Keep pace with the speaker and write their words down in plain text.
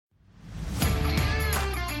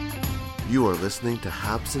You are listening to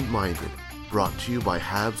Habsent Minded, brought to you by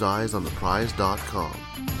HabsEyesOnThePrize.com.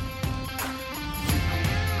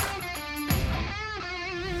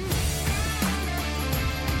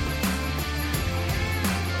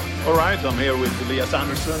 All right, I'm here with Lias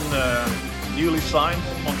Andersson, newly signed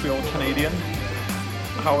Montreal Canadiens.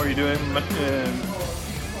 How are you doing?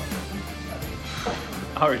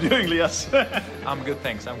 How are you doing, Lias? I'm good,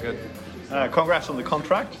 thanks. I'm good. Congrats on the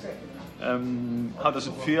contract. How does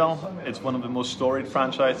it feel? It's one of the most storied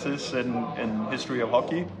franchises in history of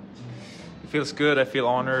hockey. It feels good. I feel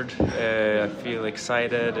honored. I feel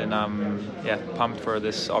excited, and I'm pumped for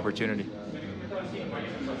this opportunity.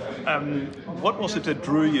 What was it that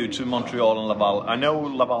drew you to Montreal and Laval? I know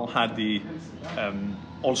Laval had the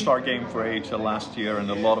All-Star game for AHL last year, and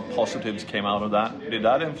a lot of positives came out of that. Did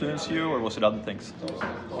that influence you, or was it other things?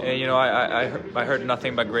 I heard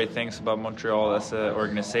nothing but great things about Montreal as an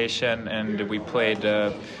organization, and we played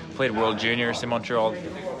World Juniors in Montreal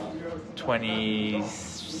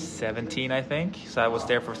 2017, I think. So I was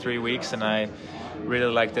there for 3 weeks, and I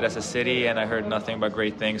really liked it as a city, and I heard nothing but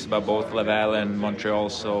great things about both Laval and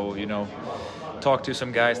Montreal. So, talked to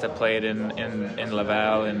some guys that played in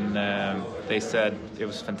Laval, and they said it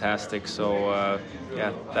was fantastic. So,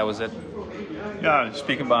 that was it. Yeah,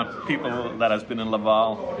 speaking about people that has been in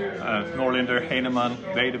Laval, Norlinder, Heinemann,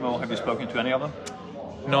 Vejdemo, have you spoken to any of them?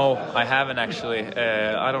 No, I haven't actually.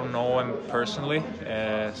 I don't know him personally,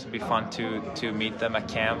 so it'd be fun to meet them at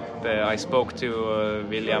camp. I spoke to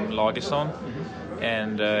William Lagesson,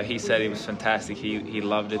 and he said it was fantastic. He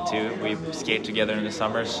loved it too. We skate together in the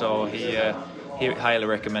summer, so he highly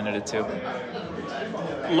recommended it too.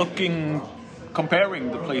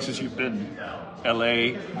 Comparing the places you've been,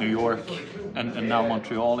 LA, New York, and now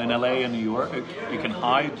Montreal. In LA and New York, you can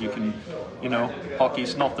hide,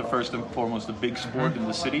 hockey's not the first and foremost a big sport in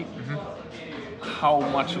the city. How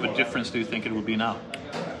much of a difference do you think it will be now?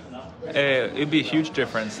 It'd be a huge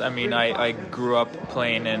difference. I mean, I grew up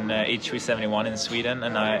playing in HV71 in Sweden,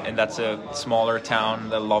 and that's a smaller town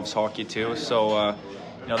that loves hockey too. So,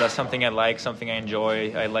 that's something I like, something I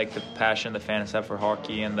enjoy. I like the passion the fans have for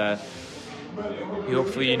hockey, and that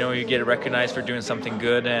hopefully, you get recognized for doing something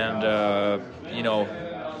good, and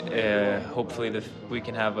hopefully we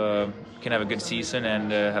can have a good season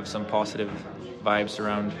and have some positive vibes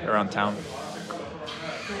around town.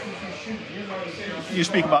 You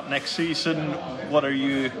speak about next season.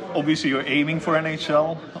 Obviously you're aiming for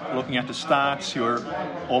NHL. Looking at the stats, you're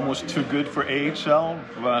almost too good for AHL,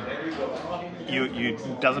 but you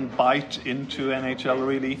doesn't bite into NHL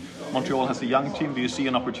really. Montreal has a young team. Do you see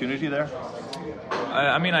an opportunity there?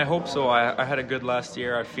 I hope so. I had a good last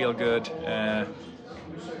year. I feel good. I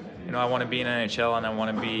want to be in NHL, and I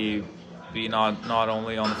want to be not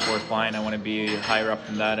only on the fourth line. I want to be higher up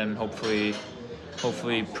than that, and hopefully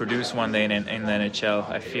produce one day in the NHL.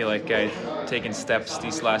 I feel like I've taken steps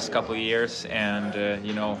these last couple of years, and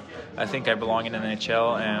I think I belong in the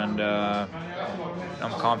NHL, and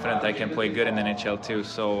I'm confident I can play good in the NHL too.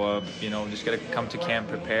 So just gotta come to camp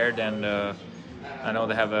prepared, and I know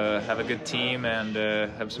they have a good team and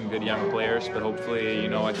have some good young players, but hopefully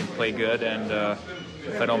I can play good, and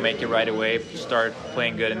if I don't make it right away, start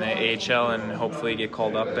playing good in the AHL, and hopefully get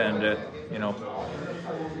called up and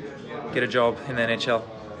get a job in the NHL.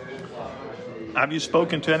 Have you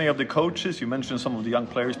spoken to any of the coaches? You mentioned some of the young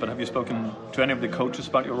players, but have you spoken to any of the coaches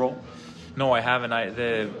about your role? No, I haven't.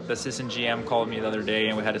 The assistant GM called me the other day,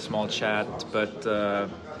 and we had a small chat. But I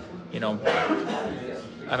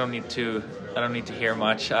don't need to hear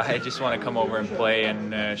much. I just want to come over and play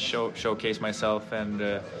and showcase myself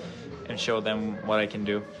and show them what I can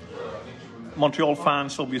do. Montreal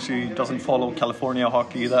fans obviously doesn't follow California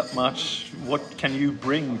hockey that much. What can you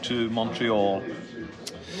bring to Montreal?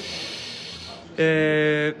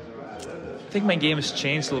 I think my game has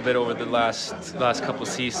changed a little bit over the last couple of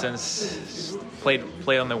seasons. Played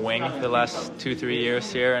on the wing the last 2-3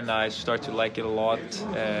 years here, and I start to like it a lot.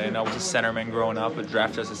 I was a centerman growing up, but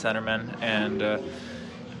drafted as a centerman, and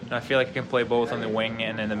I feel like I can play both on the wing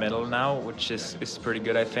and in the middle now, which is pretty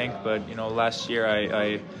good, I think. But last year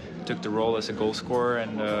I took the role as a goal scorer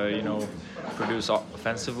and produce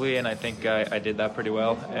offensively, and I think I did that pretty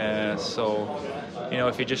well. So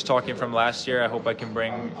if you're just talking from last year, I hope I can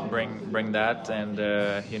bring that and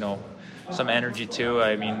some energy too.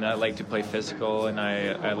 I mean, I like to play physical, and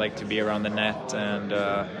I like to be around the net and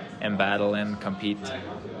battle and compete.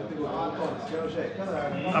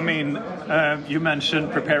 I mean, you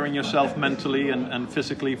mentioned preparing yourself mentally and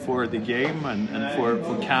physically for the game and for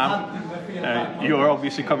camp. You're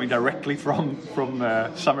obviously coming directly from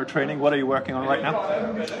summer training. What are you working on right now?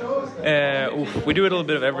 We do a little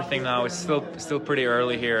bit of everything now. It's still pretty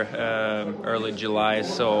early here, early July.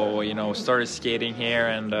 So started skating here,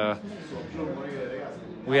 and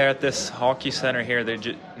we are at this hockey center here. They're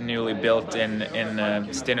newly built in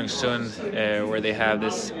Stenungsund, where they have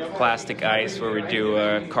this plastic ice where we do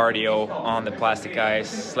cardio on the plastic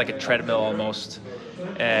ice. It's like a treadmill almost.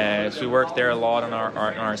 So we work there a lot on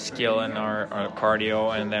our skill and our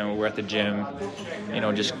cardio, and then we're at the gym,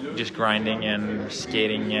 just grinding and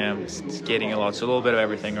skating a lot. So a little bit of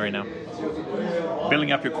everything right now.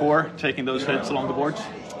 Building up your core, taking those hits along the boards.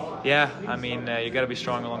 Yeah, I mean, you got to be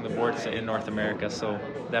strong along the boards in North America, so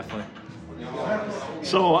definitely.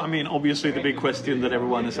 So, I mean, obviously the big question that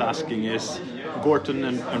everyone is asking is, Gorton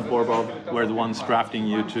and Borbov were the ones drafting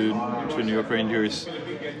you to New York Rangers.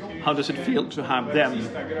 How does it feel to have them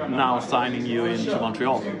now signing you into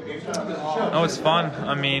Montreal? Oh, it's fun.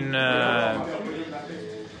 I mean,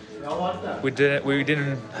 we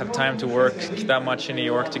didn't have time to work that much in New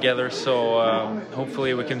York together, so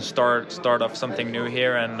hopefully we can start off something new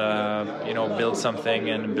here and build something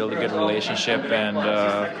and build a good relationship, and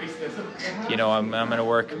I'm gonna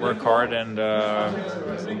work hard and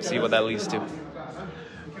see what that leads to.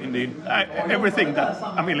 Indeed. Everything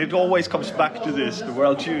it always comes back to this, the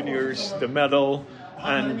World Juniors, the medal,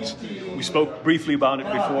 and we spoke briefly about it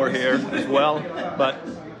before here as well, but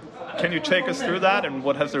can you take us through that, and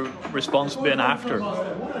what has the response been after?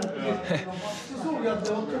 I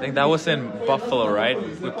think that was in Buffalo, right?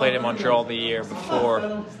 We played in Montreal the year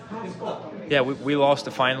before. Yeah, we lost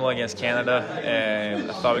the final against Canada, and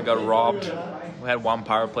I thought we got robbed. We had one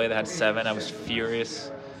power play that had 7. I was furious.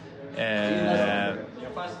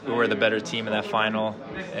 We were the better team in that final,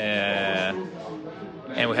 and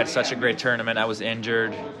we had such a great tournament. I was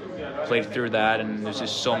injured, played through that, and there's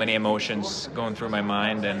just so many emotions going through my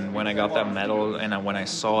mind. And when I got that medal, and when I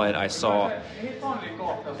saw it, I saw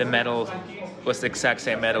the medal was the exact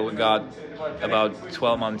same medal we got about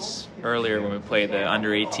 12 months earlier when we played the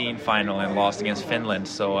under-18 final and lost against Finland.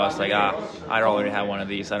 So I was like, I already have one of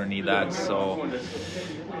these, I don't need that. So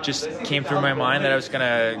just came through my mind that I was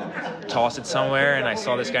gonna toss it somewhere, and I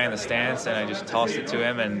saw this guy in the stands, and I just tossed it to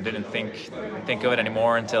him and didn't think of it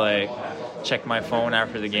anymore until I checked my phone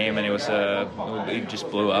after the game, and it just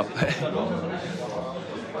blew up.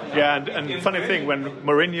 Yeah, and the funny thing, when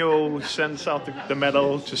Mourinho sends out the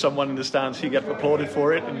medal to someone in the stands, he gets applauded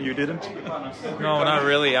for it, and you didn't? No, not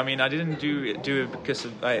really. I mean, I didn't do it because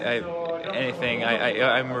of anything.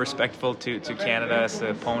 I'm respectful to Canada as the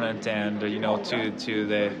opponent, and to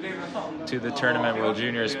the tournament World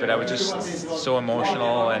Juniors. But I was just so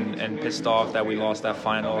emotional and pissed off that we lost that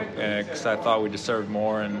final, because I thought we deserved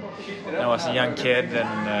more. And I was a young kid,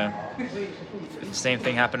 and if the same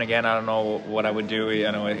thing happened again, I don't know what I would do.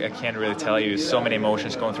 I can't really tell you. So many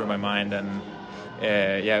emotions going through my mind, and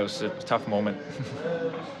it was a tough moment.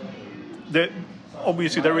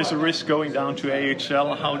 Obviously, there is a risk going down to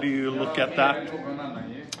AHL. How do you look at that?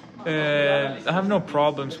 I have no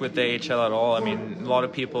problems with the AHL at all. I mean, a lot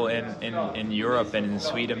of people in Europe and in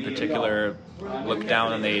Sweden in particular look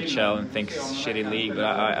down on the AHL and think it's a shitty league, but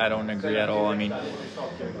I don't agree at all. I mean,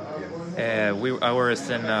 I was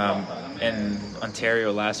in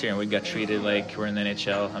Ontario last year, and we got treated like we're in the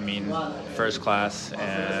NHL. I mean, first class.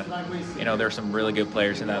 There's some really good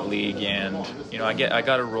players in that league, and I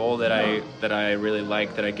got a role that I really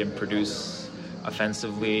like, that I can produce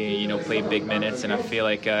offensively. Play big minutes, and I feel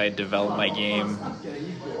like I developed my game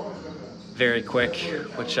very quick,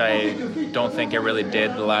 which I don't think I really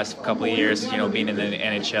did the last couple of years. Being in the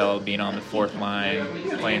NHL, being on the fourth line,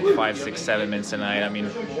 playing 5, 6, 7 minutes a night. I mean,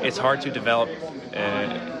 it's hard to develop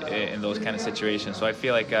in those kind of situations. So I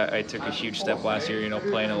feel like I took a huge step last year,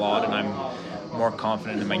 playing a lot, and I'm more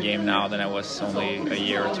confident in my game now than I was only a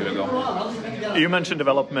year or two ago. You mentioned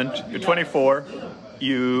development. You're 24.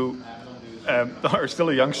 You are still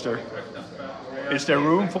a youngster. Is there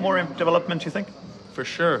room for more development, you think? For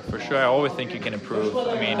sure. I always think you can improve.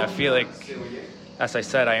 I mean, I feel like, as I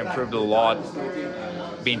said, I improved a lot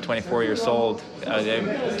being 24 years old.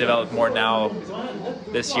 I've developed more now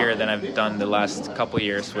this year than I've done the last couple of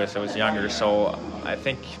years when I was younger. So I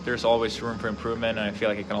think there's always room for improvement, and I feel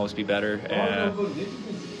like it can always be better.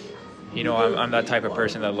 I'm that type of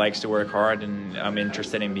person that likes to work hard, and I'm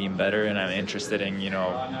interested in being better, and I'm interested in,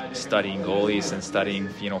 studying goalies and studying,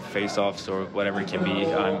 face-offs or whatever it can be.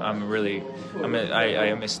 I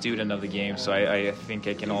am a student of the game, so I think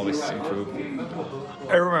I can always improve.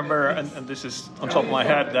 I remember, and this is on top of my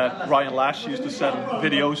head, that Ryan Lash used to send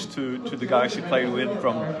videos to the guys he played with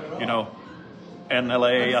from, in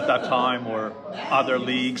LA at that time or other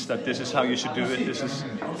leagues that this is how you should do it?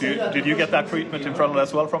 Did you get that treatment in Frölunda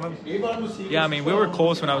as well from him? Yeah, I mean, we were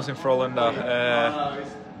close when I was in Frölunda.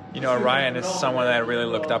 Ryan is someone that I really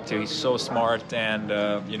looked up to. He's so smart, and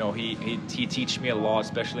he teaches me a lot,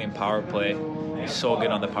 especially in power play. He's so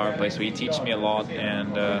good on the power play, so he teaches me a lot,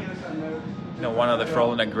 and one of the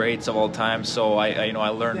Frölunda greats of all time. So I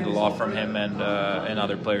learned a lot from him and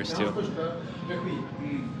other players too.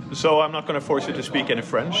 So I'm not going to force you to speak any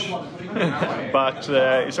French, but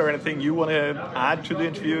is there anything you want to add to the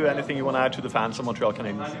interview? Anything you want to add to the fans of Montreal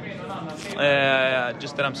Canadiens?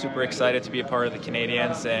 Just that I'm super excited to be a part of the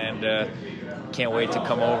Canadiens, and can't wait to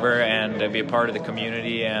come over and be a part of the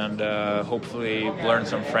community and hopefully learn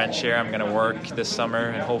some French here. I'm going to work this summer,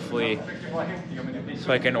 and hopefully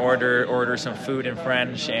so I can order some food in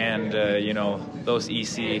French and those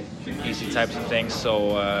easy types of things.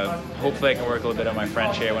 So hopefully I can work a little bit on my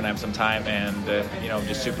French here when I have some time, and I'm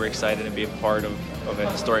just super excited to be a part of a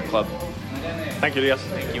historic club. Thank you, Lias.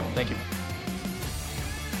 Thank you.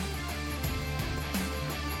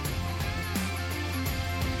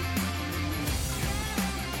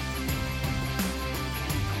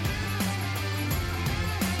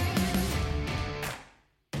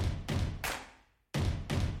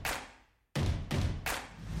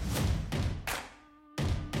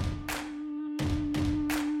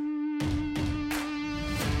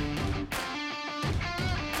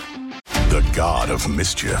 The god of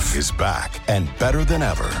mischief is back and better than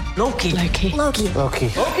ever. Loki.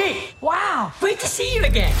 Wow, great to see you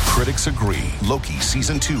again. Critics agree Loki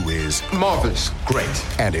Season 2 is marvelous, great.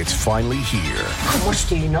 And it's finally here. How much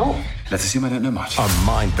do you know? Let's assume I don't know much. A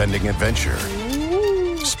mind-bending adventure.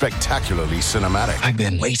 Spectacularly cinematic. I've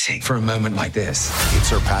been waiting for a moment like this. It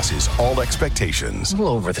surpasses all expectations. A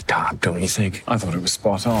little over the top, don't you think? I thought it was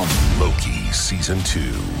spot on. Loki Season 2.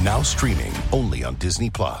 Now streaming only on Disney+.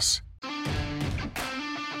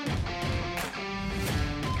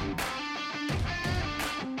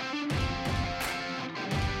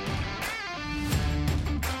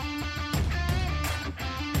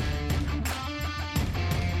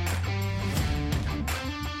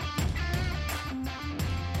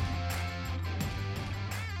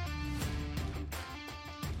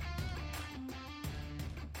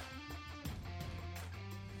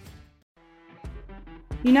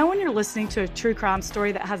 You know when you're listening to a true crime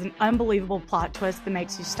story that has an unbelievable plot twist that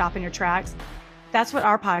makes you stop in your tracks? That's what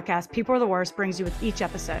our podcast, People Are the Worst, brings you with each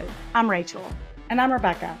episode. I'm Rachel. And I'm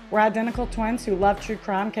Rebecca. We're identical twins who love true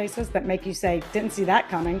crime cases that make you say, didn't see that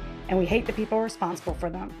coming, and we hate the people responsible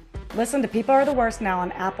for them. Listen to People Are the Worst now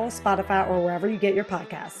on Apple, Spotify, or wherever you get your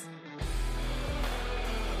podcasts.